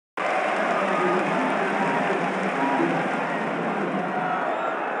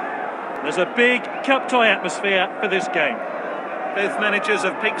There's a big cup tie atmosphere for this game. Both managers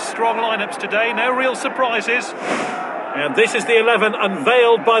have picked strong lineups today, no real surprises. And this is the 11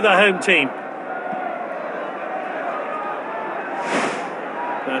 unveiled by the home team.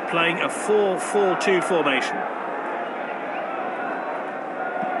 They're playing a 4-4-2 formation.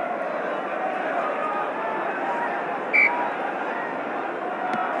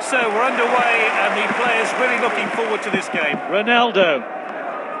 So we're underway and the players really looking forward to this game. Ronaldo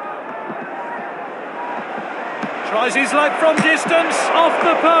tries his luck from distance, off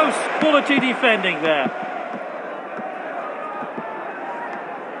the post. Quality defending there.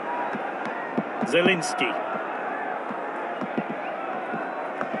 Zielinski.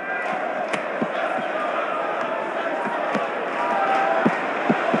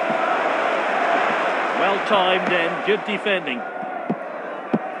 Well timed and good defending.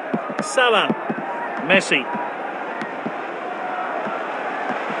 Salah. Messi.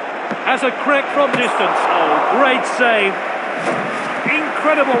 Has a crack from distance. Oh, great save.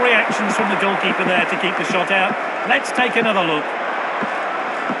 Incredible reactions from the goalkeeper there to keep the shot out. Let's take another look.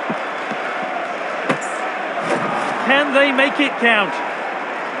 Can they make it count?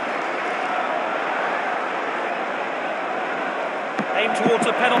 Aim towards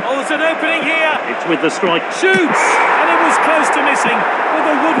a penalty. Oh, there's an opening here. It's with the strike. Shoots! And it was close to missing, with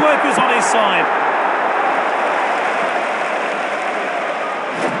the woodworkers on his side.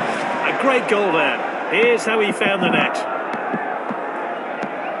 A great goal there. Here's how he found the net.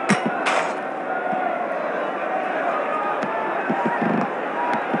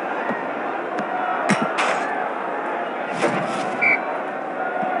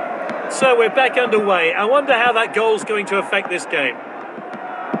 So we're back underway. I wonder how that goal's going to affect this game.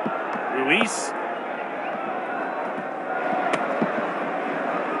 Ruiz.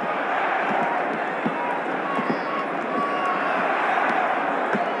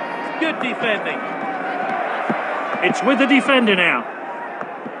 Good defending. It's with the defender now.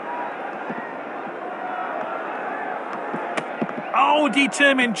 Oh,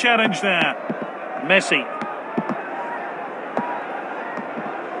 determined challenge there. Messi.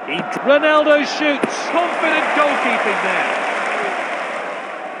 Ronaldo shoots. Confident goalkeeping there.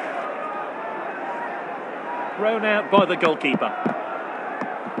 Thrown out by the goalkeeper.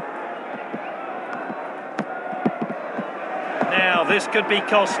 Now this could be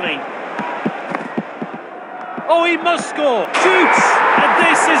costly. Oh, he must score. Shoots! And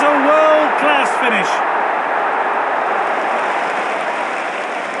this is a world-class finish.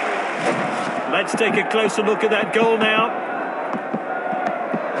 Let's take a closer look at that goal now.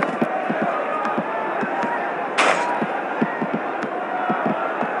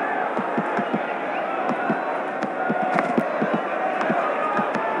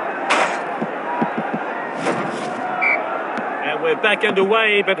 We're back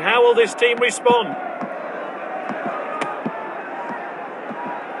underway, but how will this team respond?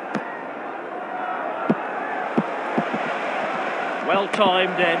 Well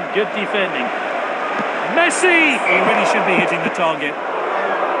timed and good defending. Messi! He really should be hitting the target.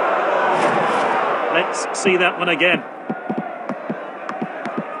 Let's see that one again.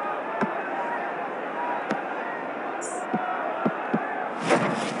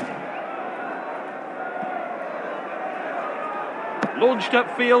 Launched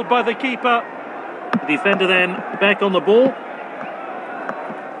upfield by the keeper. The defender then back on the ball.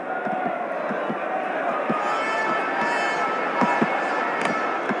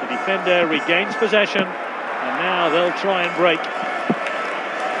 The defender regains possession. And now they'll try and break.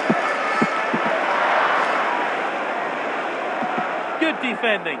 Good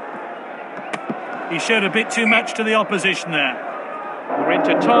defending. He showed a bit too much to the opposition there. We're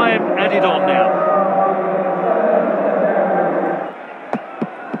into time added on now.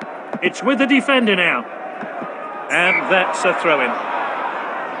 It's with the defender now. And that's a throw-in.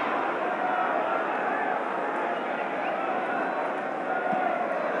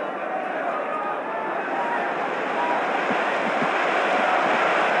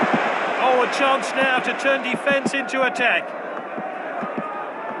 Oh, a chance now to turn defence into attack.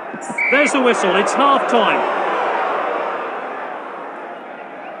 There's the whistle. It's half-time.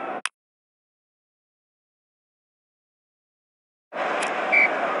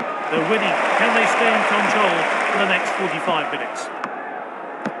 They're winning. Can they stay in control for the next 45 minutes?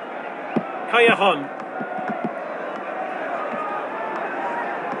 Callahan.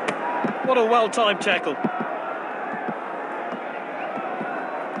 What a well-timed tackle.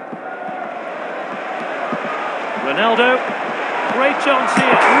 Ronaldo. Great chance here.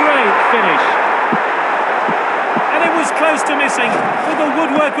 Great finish. And it was close to missing, but the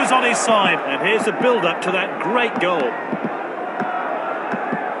woodwork was on his side. And here's the build-up to that great goal.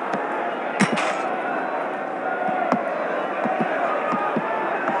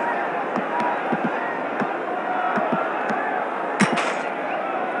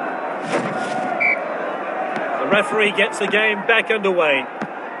 Referee gets the game back underway.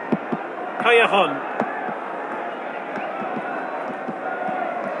 Callejon.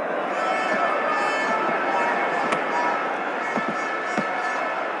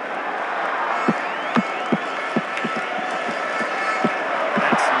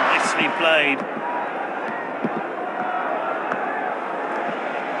 That's nicely played.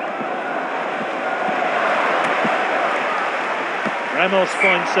 Ramos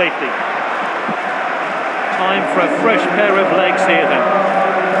finds safety. Time for a fresh pair of legs here then.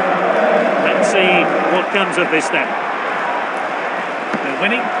 Let's see what comes of this then. They're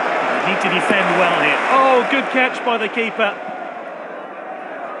winning. They need to defend well here. Oh, good catch by the keeper.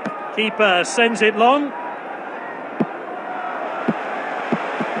 Keeper sends it long.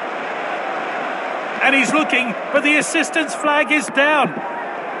 And he's looking, but the assistance flag is down.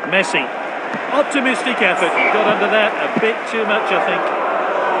 Messi. Optimistic effort. He got under that a bit too much, I think.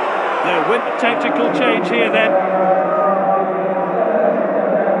 No, with a tactical change here then.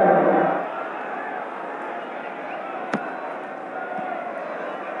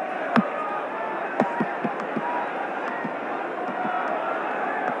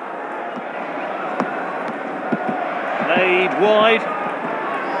 Played wide.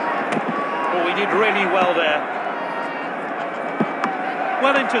 Oh, he did really well there.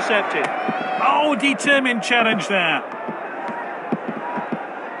 Well intercepted. Oh, determined challenge there.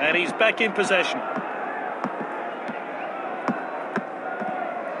 And he's back in possession.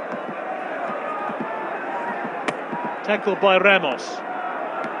 Tackled by Ramos.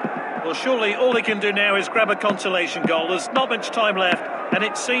 Well, surely all he can do now is grab a consolation goal. There's not much time left, and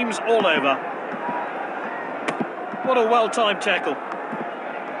it seems all over. What a well-timed tackle.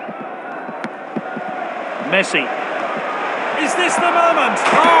 Messi. Is this the moment?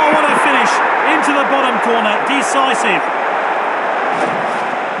 Oh, what a finish. Into the bottom corner. Decisive.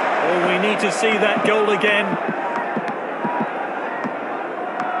 Oh, we need to see that goal again.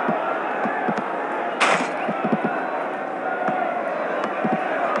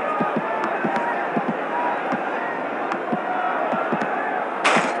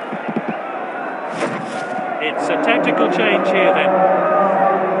 It's a tactical change here then.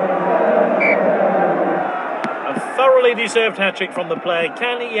 A thoroughly deserved hat-trick from the player.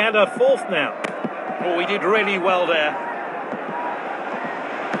 Can he add a fourth now? Oh, he did really well there.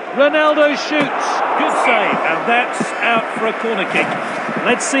 Ronaldo shoots. Good save. And that's out for a corner kick.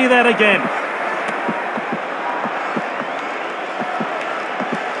 Let's see that again.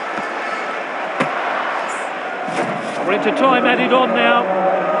 We're into time added on now.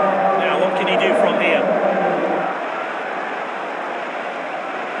 Now what can he do from here?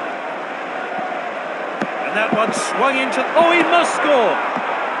 And that one swung into... Oh, he must score!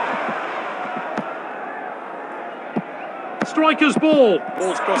 Striker's ball.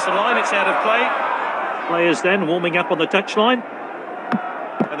 Ball's crossed the line, it's out of play. Players then warming up on the touchline.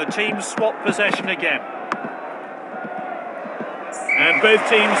 And the teams swap possession again. And both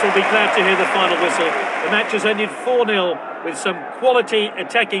teams will be glad to hear the final whistle. The match has ended 4-0 with some quality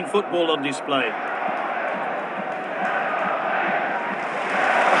attacking football on display.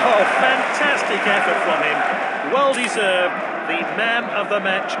 Oh, fantastic effort from him. Well deserved the Man of the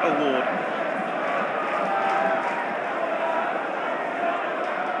Match award.